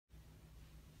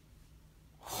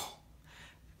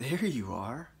There you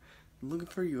are. I'm looking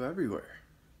for you everywhere.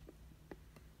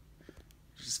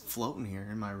 Just floating here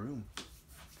in my room.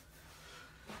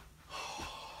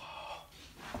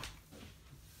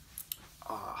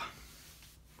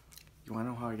 You wanna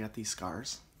know how I got these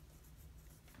scars?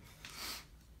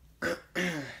 Okay,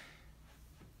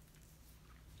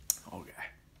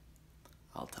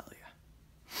 I'll tell you.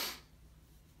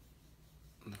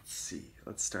 Let's see.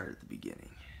 Let's start at the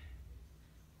beginning.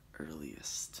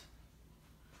 Earliest.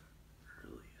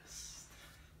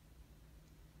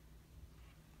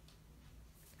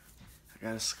 I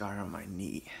got a scar on my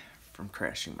knee from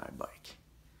crashing my bike.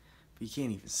 But you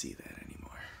can't even see that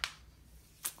anymore.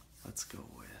 Let's go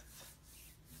with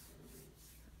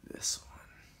this one.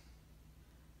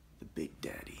 The Big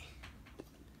Daddy.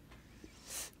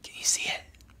 Can you see it?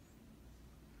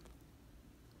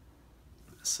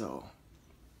 So,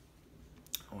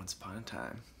 once upon a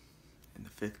time, in the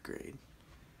 5th grade,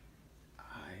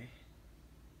 I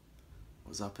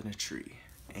was up in a tree,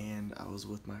 and I was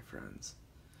with my friends,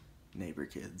 neighbor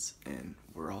kids, and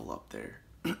we're all up there.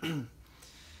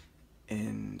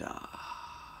 And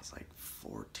I was like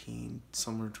 14,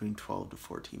 somewhere between 12 to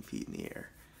 14 feet in the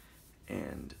air.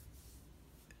 And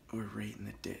we're right in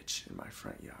the ditch in my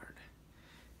front yard.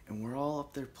 And we're all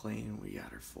up there playing, we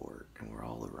got our fort, and we're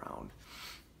all around.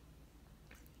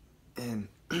 And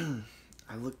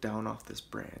I look down off this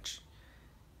branch,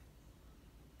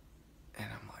 and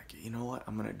I'm like, you know what,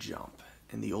 I'm gonna jump.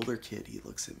 And the older kid, he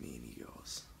looks at me and he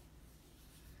goes,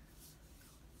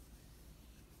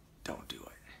 don't do it.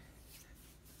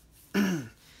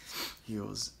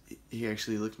 He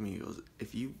actually looked at me, he goes,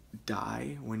 if you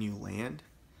die when you land,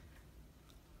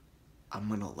 I'm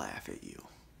gonna laugh at you.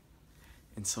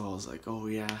 And so I was like, oh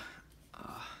yeah,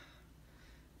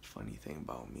 funny thing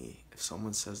about me, if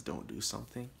someone says don't do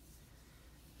something,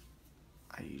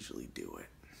 I usually do it.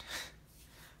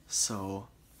 So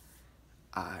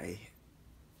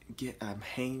I'm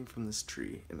hanging from this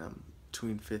tree, and I'm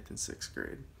between 5th and 6th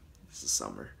grade. This is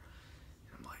summer.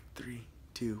 And I'm like, 3,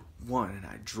 2, 1, and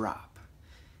I drop.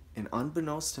 And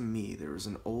unbeknownst to me, there was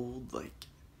an old, like,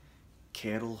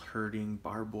 cattle herding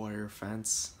barbed wire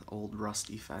fence, old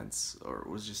rusty fence, or it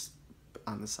was just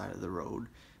on the side of the road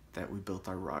that we built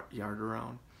our yard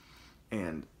around.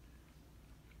 And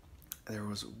there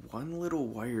was one little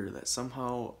wire that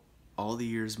somehow all the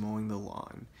years mowing the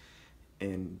lawn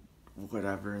and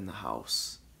whatever in the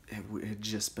house, it had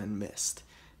just been missed.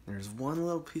 There's one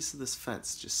little piece of this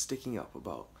fence just sticking up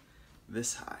about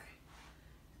this high.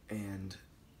 And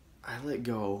I let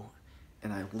go,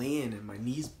 and I land, and my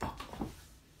knees buckle.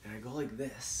 And I go like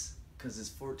this, because it's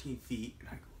 14 feet, and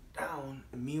I go down.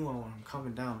 And meanwhile, when I'm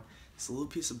coming down, this little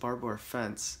piece of barbed wire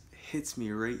fence hits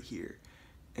me right here.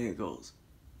 And it goes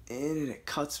in, and it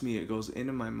cuts me. It goes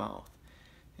into my mouth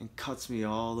and cuts me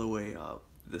all the way up,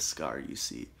 the scar you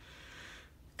see.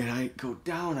 And I go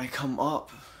down, I come up,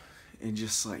 in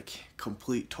just like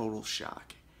complete total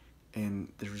shock.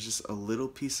 And there was just a little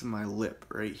piece of my lip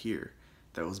right here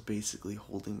that was basically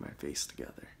holding my face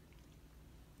together.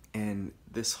 And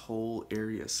this whole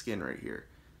area of skin right here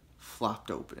flopped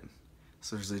open.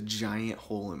 So there's a giant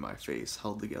hole in my face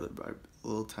held together by a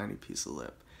little tiny piece of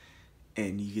lip.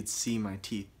 And you could see my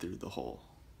teeth through the hole.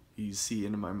 You see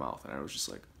into my mouth, and I was just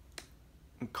like,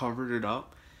 covered it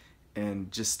up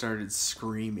and just started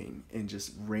screaming and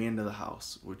just ran to the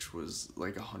house, which was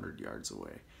like 100 yards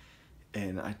away.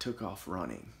 And I took off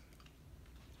running.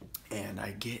 And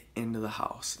I get into the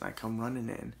house, and I come running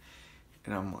in,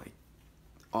 and I'm like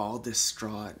all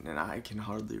distraught, and I can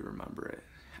hardly remember it.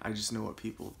 I just know what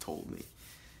people have told me.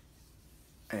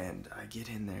 And I get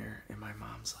in there, and my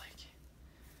mom's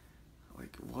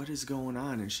like, what is going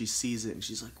on? And she sees it, and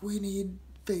she's like, we need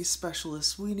face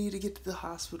specialists. We need to get to the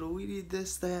hospital. We need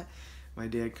this, that. My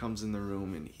dad comes in the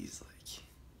room, and he's like,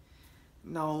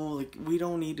 no, like, we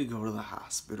don't need to go to the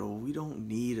hospital. We don't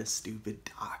need a stupid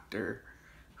doctor.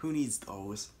 Who needs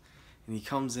those? And he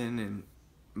comes in, and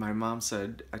my mom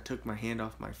said I took my hand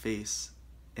off my face,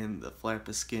 and the flap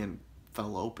of skin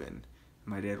fell open.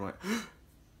 My dad went,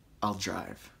 I'll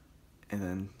drive. And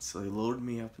then, so they loaded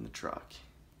me up in the truck,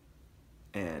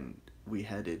 and we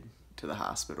headed to the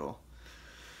hospital,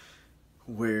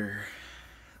 where,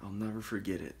 I'll never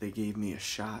forget it, they gave me a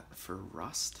shot for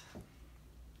rust.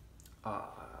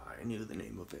 I knew the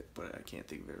name of it, but I can't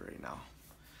think of it right now.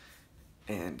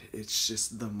 And it's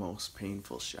just the most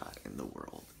painful shot in the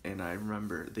world. And I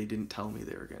remember they didn't tell me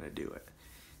they were gonna do it.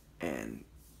 And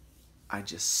I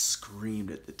just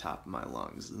screamed at the top of my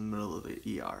lungs in the middle of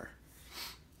the ER.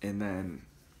 And then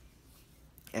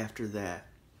after that,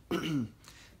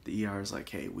 the ER is like,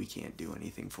 hey, we can't do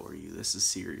anything for you. This is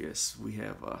serious. We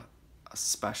have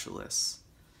specialist,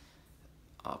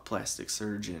 a plastic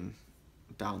surgeon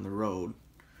down the road.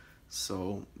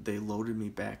 So they loaded me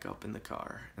back up in the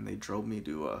car and they drove me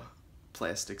to a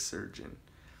plastic surgeon.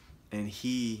 And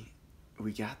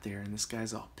we got there and this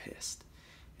guy's all pissed.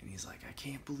 And he's like, I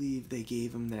can't believe they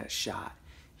gave him that shot.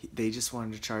 They just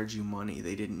wanted to charge you money.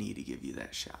 They didn't need to give you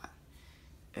that shot.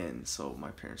 And so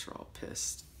my parents were all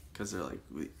pissed because they're like,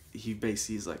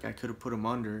 he's like, I could have put him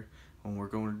under when we're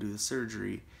going to do the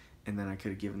surgery, and then I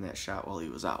could have given that shot while he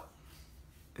was out.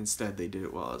 Instead, they did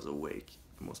it while I was awake.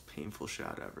 The most painful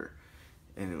shot ever.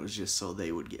 And it was just so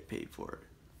they would get paid for it.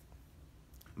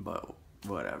 But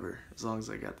whatever. As long as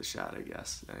I got the shot, I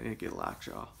guess. I didn't get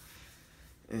lockjaw.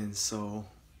 And so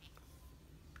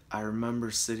I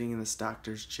remember sitting in this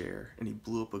doctor's chair, and he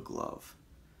blew up a glove.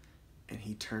 And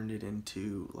he turned it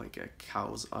into like a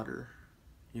cow's udder.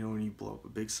 You know when you blow up a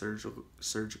big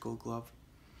surgical glove?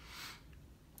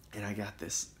 And I got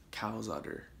this cow's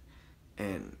udder.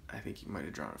 And I think he might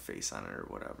have drawn a face on it or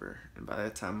whatever. And by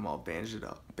that time, I'm all bandaged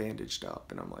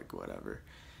up, and I'm like, whatever.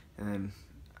 And then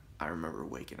I remember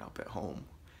waking up at home,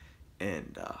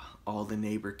 and all the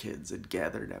neighbor kids had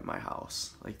gathered at my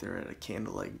house. Like they're at a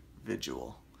candlelight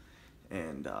vigil.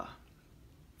 And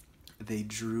they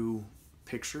drew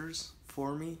pictures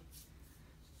for me.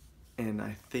 And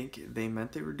I think they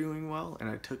meant they were doing well, and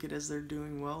I took it as they're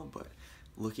doing well. But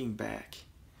looking back,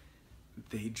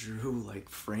 they drew like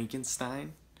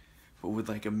Frankenstein, but with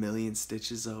like a million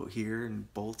stitches out here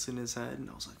and bolts in his head. And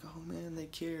I was like, oh man, they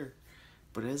care.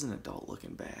 But as an adult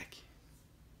looking back,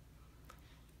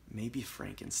 maybe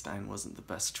Frankenstein wasn't the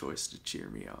best choice to cheer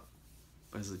me up.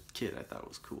 As a kid, I thought it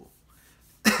was cool.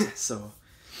 So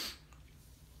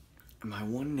my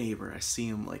one neighbor, I see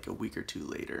him like a week or two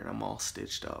later, and I'm all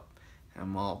stitched up, and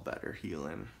I'm all better,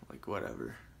 healing, like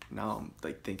whatever. Now I'm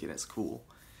like thinking it's cool.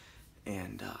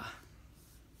 And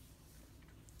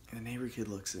the neighbor kid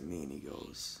looks at me and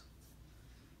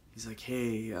he's like,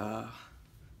 hey,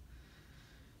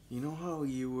 you know how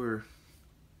you were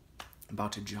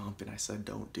about to jump and I said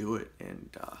don't do it, and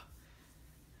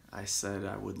I said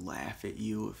I would laugh at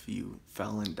you if you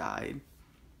fell and died?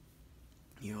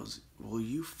 He goes, well,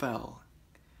 you fell.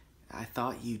 I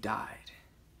thought you died.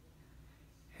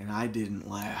 And I didn't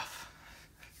laugh.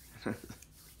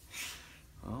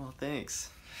 Oh,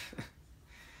 thanks.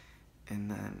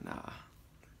 And then,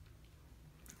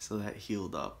 so that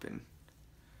healed up, and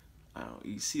I don't know,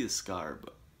 you see the scar,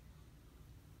 but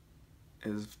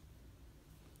it's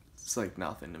like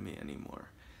nothing to me anymore.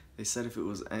 They said if it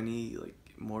was any like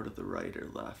more to the right or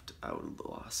left, I would have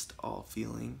lost all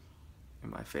feeling in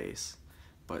my face.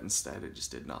 But instead, it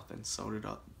just did nothing. Sewed it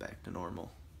up back to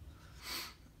normal.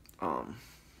 And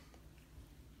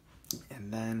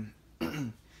then,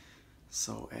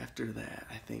 so after that,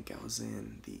 I think I was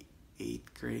in the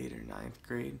 8th grade or 9th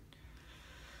grade.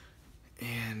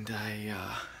 And I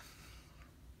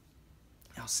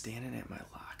was standing at my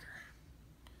locker,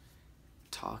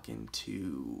 talking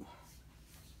to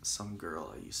some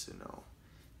girl I used to know.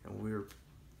 And we were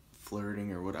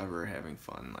flirting or whatever, having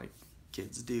fun like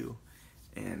kids do.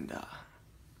 And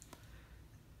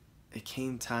it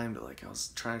came time to, like, I was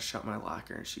trying to shut my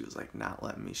locker, and she was like not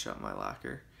letting me shut my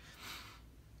locker.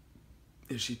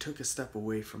 And she took a step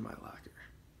away from my locker.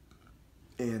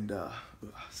 And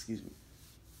excuse me.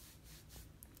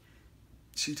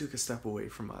 She took a step away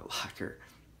from my locker.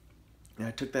 And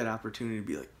I took that opportunity to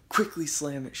be like, quickly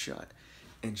slam it shut.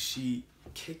 And she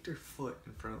kicked her foot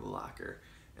in front of the locker.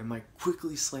 And my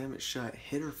quickly slam it shut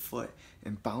hit her foot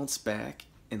and bounced back.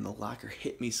 And the locker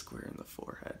hit me square in the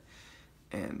forehead.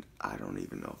 And I don't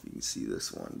even know if you can see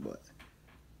this one, but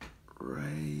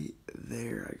right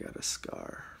there I got a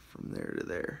scar from there to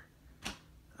there.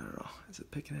 I don't know, is it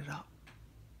picking it up?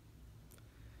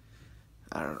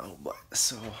 I don't know, but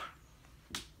so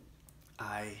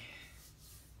I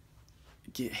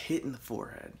get hit in the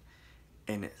forehead,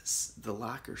 and the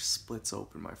locker splits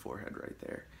open my forehead right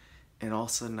there. And all of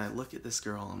a sudden I look at this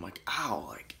girl and I'm like, ow,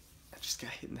 like I just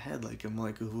got hit in the head. Like I'm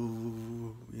like,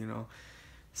 ooh, you know,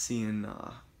 seeing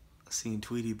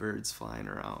Tweety birds flying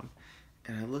around.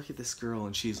 And I look at this girl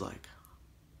and she's like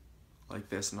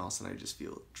this, and all of a sudden I just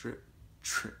feel drip,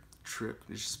 drip, drip,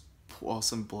 and it's just all of a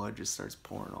sudden blood just starts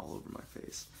pouring all over my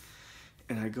face.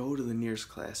 And I go to the nearest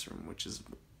classroom, which is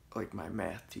like my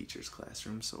math teacher's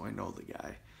classroom, so I know the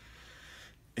guy.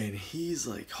 And he's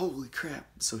like, holy crap.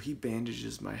 So he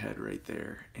bandages my head right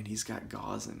there, and he's got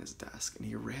gauze in his desk, and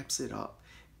he wraps it up,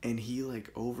 and he like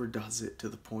overdoes it to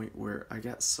the point where I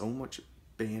got so much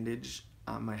bandage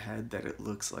on my head that it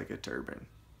looks like a turban.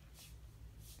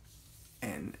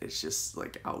 And it's just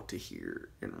like out to here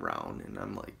and round, and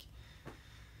I'm like,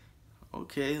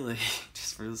 okay, like,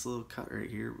 just for this little cut right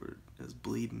here where it was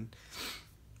bleeding.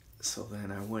 So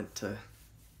then I went to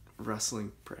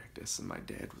wrestling practice, and my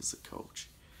dad was the coach.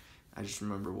 I just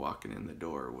remember walking in the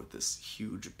door with this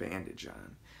huge bandage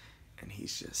on, and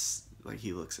he's just, like,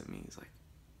 he looks at me, he's like,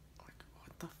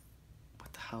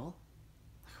 what the hell?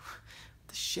 Like, what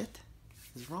the shit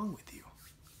is wrong with you?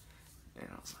 And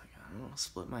I was like, I don't know,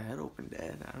 split my head open,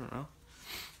 Dad, I don't know.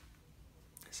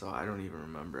 So I don't even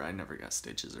remember. I never got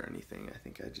stitches or anything. I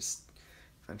think I just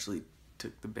eventually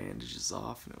took the bandages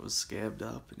off, and it was scabbed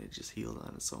up, and it just healed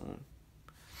on its own.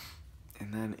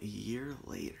 And then a year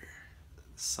later,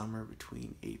 summer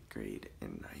between 8th grade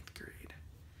and 9th grade,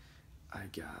 I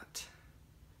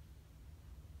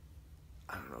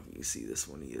don't know if you can see this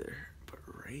one either, but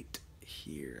right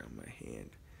here on my hand,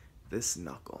 this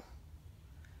knuckle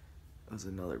was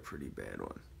another pretty bad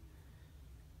one.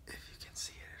 If you can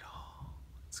see it at all,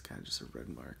 it's kind of just a red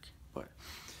mark. But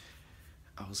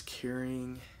I was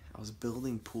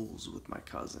building pools with my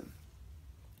cousin,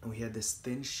 and we had this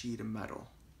thin sheet of metal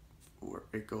where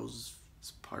it goes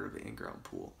as part of an in-ground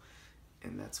pool,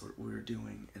 and that's what we were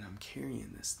doing. And I'm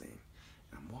carrying this thing,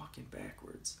 and I'm walking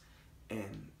backwards,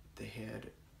 and they had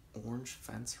orange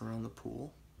fence around the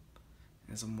pool.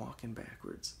 And as I'm walking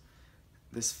backwards,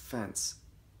 this fence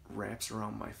wraps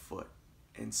around my foot,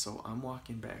 and so I'm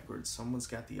walking backwards, someone's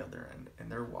got the other end,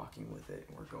 and they're walking with it,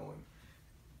 and we're going.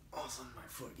 All of a sudden my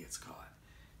foot gets caught,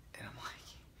 and I'm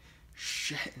like,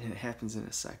 shit, and it happens in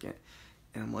a second,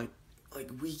 and I'm like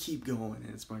we keep going,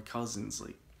 and it's my cousin's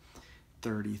like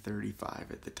 35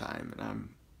 at the time, and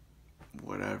I'm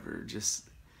whatever, just,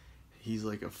 he's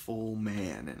like a full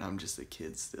man, and I'm just a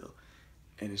kid still,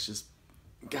 and it's just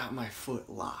got my foot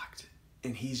locked,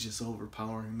 and he's just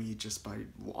overpowering me just by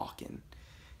walking.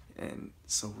 And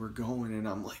so we're going, and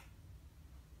I'm like,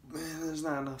 man, there's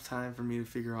not enough time for me to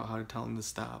figure out how to tell him to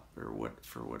stop or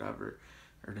whatever,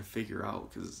 or to figure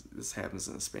out, because this happens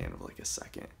in the span of like a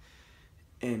second.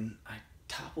 And I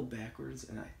topple backwards,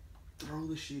 and I throw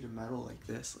the sheet of metal like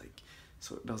this, like,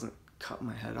 so it doesn't cut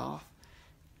my head off,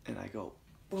 and I go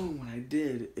boom. When I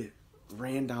did, it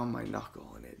ran down my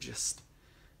knuckle, and it just,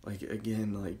 like,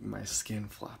 again, like, my skin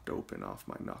flopped open off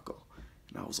my knuckle,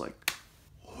 and I was like,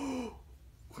 oh,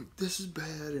 like, this is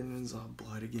bad. And it's all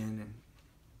blood again. And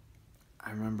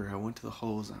I remember I went to the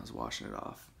hose, and I was washing it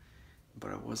off, but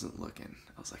I wasn't looking.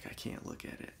 I was like, I can't look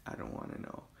at it, I don't want to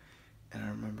know. And I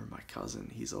remember my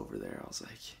cousin, he's over there. I was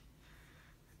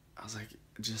like,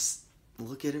 just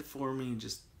look at it for me and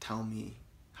just tell me,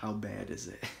 how bad is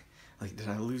it? Like, did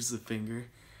I lose the finger?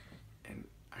 And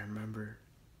I remember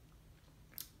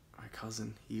my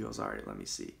cousin, he goes, all right, let me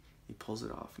see. He pulls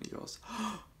it off, and he goes,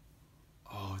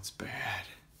 oh, it's bad.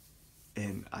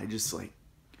 And I just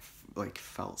like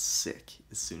felt sick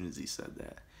as soon as he said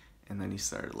that. And then he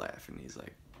started laughing. He's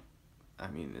like, I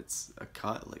mean, it's a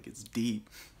cut, like, it's deep.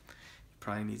 You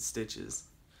probably need stitches.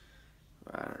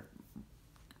 I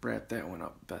wrapped that one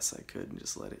up best I could and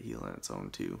just let it heal on its own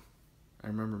too. I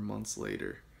remember months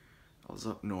later, I was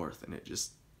up north, and it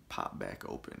just popped back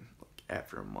open, like,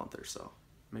 after a month or so.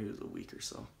 Maybe it was a week or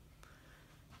so.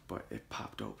 But it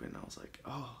popped open. I was like,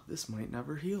 oh, this might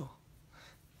never heal.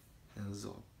 And it was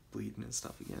all bleeding and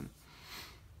stuff again.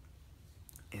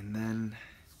 And then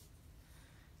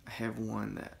I have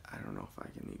one that I don't know if I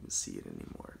can even see it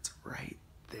anymore. It's right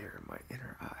there in my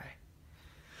inner eye.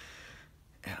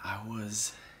 And I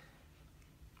was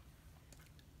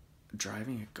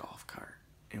driving a golf cart,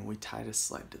 and we tied a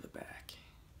sled to the back.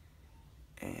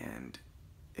 And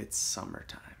it's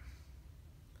summertime.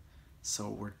 So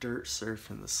we're dirt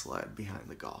surfing the sled behind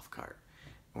the golf cart.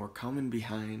 And we're coming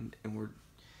behind, and we're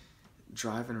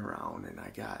driving around, and I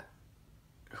got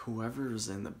whoever's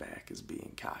in the back is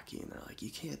being cocky, and they're like, you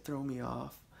can't throw me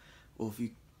off. Well, if you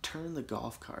turn the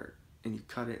golf cart and you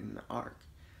cut it in an arc,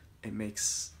 it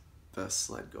makes the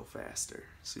sled go faster.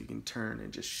 So you can turn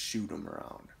and just shoot them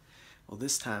around. Well,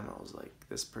 this time I was like,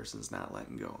 this person's not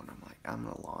letting go, and I'm like, I'm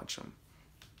gonna launch them.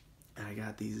 And I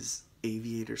got these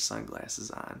aviator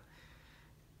sunglasses on,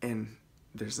 and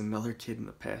there's another kid in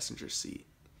the passenger seat,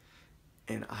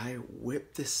 and I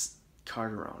whip this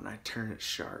cart around, and I turn it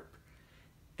sharp,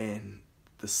 and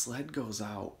the sled goes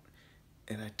out,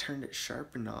 and I turned it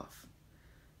sharp enough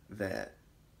that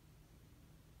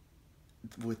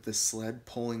with the sled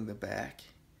pulling the back,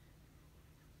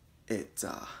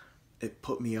 it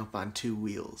put me up on 2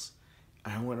 wheels.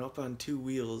 I went up on 2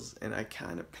 wheels, and I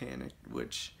kind of panicked,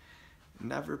 which,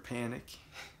 never panic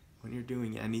when you're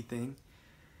doing anything.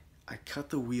 I cut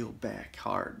the wheel back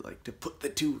hard, like, to put the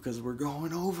 2, because we're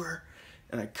going over,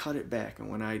 and I cut it back, and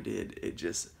when I did, it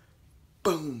just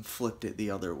boom, flipped it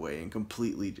the other way and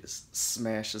completely just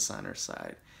smashed us on our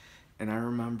side. And I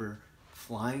remember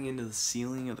flying into the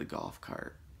ceiling of the golf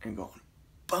cart and going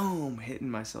boom, hitting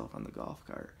myself on the golf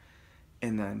cart,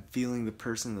 and then feeling the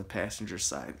person on the passenger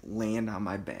side land on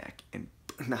my back and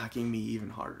knocking me even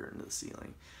harder into the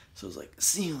ceiling. So it was like,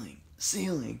 ceiling,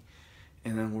 ceiling.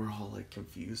 And then we're all like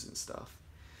confused and stuff.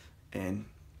 And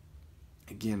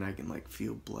again, I can like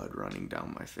feel blood running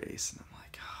down my face. And I'm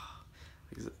like,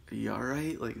 oh, are you all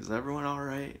right? Like, is everyone all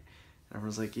right? And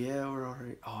everyone's like, yeah, we're all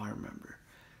right. Oh, I remember.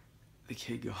 The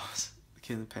kid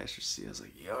in the passenger seat, I was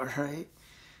like, you all right?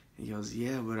 He goes,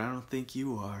 yeah, but I don't think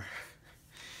you are.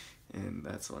 And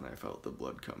that's when I felt the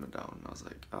blood coming down. And I was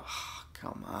like, oh,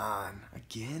 come on,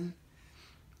 again?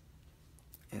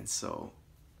 And so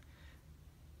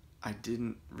I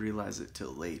didn't realize it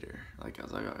till later. Like, I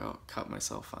was like, I'll cut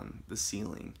myself on the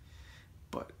ceiling.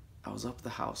 But I was up the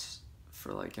house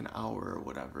for like an hour or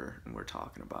whatever, and we're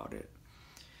talking about it.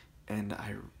 And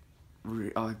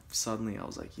suddenly I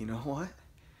was like, you know what?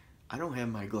 I don't have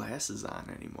my glasses on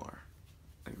anymore.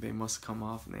 Like, they must come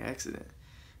off in the accident.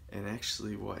 And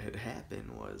actually what had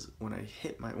happened was when I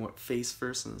went face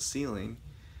first on the ceiling,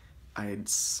 I had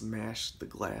smashed the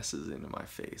glasses into my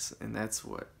face. And that's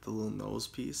what the little nose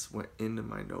piece went into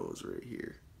my nose right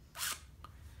here.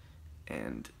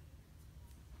 And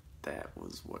that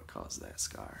was what caused that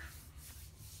scar.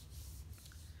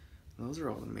 Those are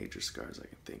all the major scars I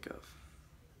can think of.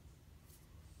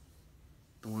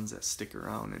 The ones that stick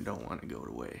around and don't want to go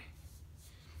away.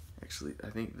 Actually, I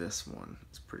think this one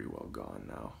is pretty well gone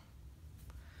now.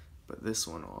 But this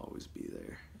one will always be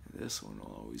there. And this one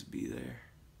will always be there.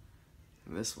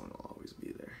 And this one will always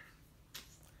be there.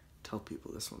 Tell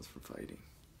people this one's from fighting.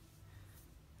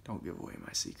 Don't give away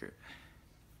my secret.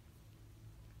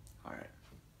 Alright.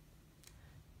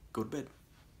 Go to bed.